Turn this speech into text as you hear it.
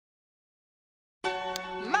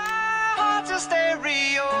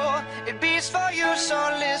stereo, it beats for you, so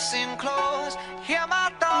listen close. Hear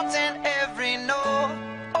my thoughts in every note.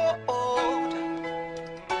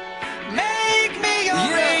 Make me your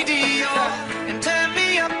radio and turn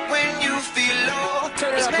me up when you feel low.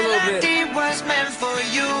 This melody was meant for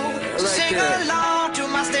you, so sing along to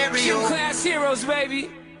my stereo. Class heroes, baby.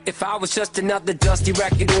 If I was just another dusty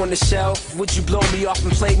record on the shelf, would you blow me off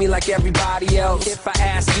and play me like everybody else? If I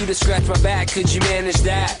asked you to scratch my back, could you manage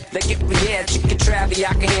that? Like if we had chicken travy,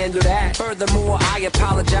 I can handle that. Furthermore, I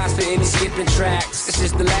apologize for any skipping tracks. This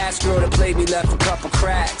is the last girl that played me, left a couple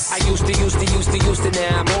cracks. I used to,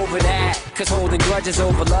 now I'm over that. Cause holding grudges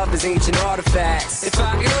over love is ancient artifacts. If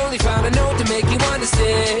I could only find a note to make you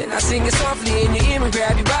understand, I sing it softly in your ear and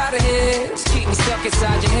grab you by the hands. Keep me stuck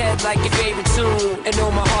inside your head like your favorite tune, and know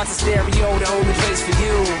my heart's a stereo, the only place for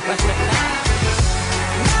you.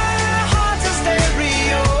 My heart's a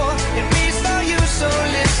stereo, it beats for you, so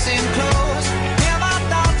listen close. Hear my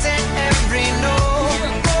thoughts in every note.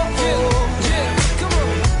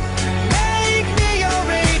 Make me your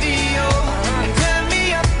radio and turn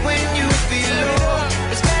me up when you feel low.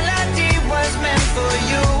 This melody was meant for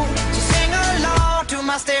you, so sing along to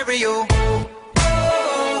my stereo.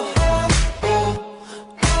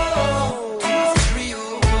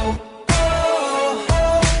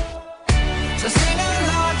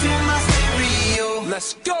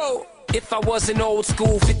 Let's go! If I was an old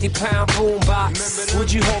school 50-pound boombox,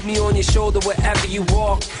 would you hold me on your shoulder wherever you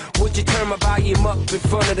walk? Would you turn my volume up in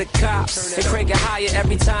front of the cops and crank it higher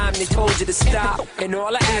every time they told you to stop? And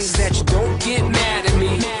all I ask is that you don't get mad at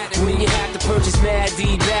me when you have to purchase Mad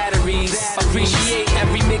D batteries. Appreciate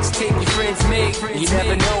every mixtape your friends make. You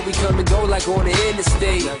never know, we come and go like on the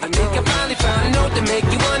interstate. I think I finally found a note to make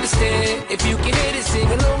you understand. If you can hit it,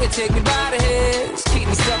 sing along and take me by the hands. Keep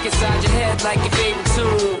me stuck inside your head like your favorite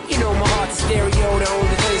tune. You know my heart's a stereo, the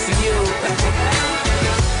only place for you.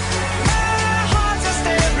 My heart's a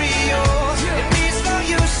stereo, it beats for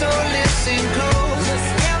you, so listen close.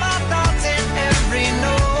 Hear my thoughts in every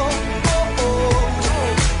note.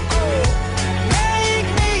 Make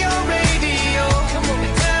me your radio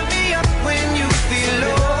and turn me up when you feel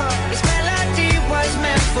low. This melody was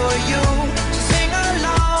meant for you, so sing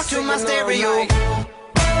along to my stereo.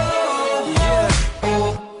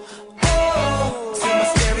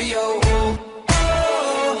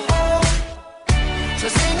 So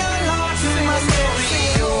sing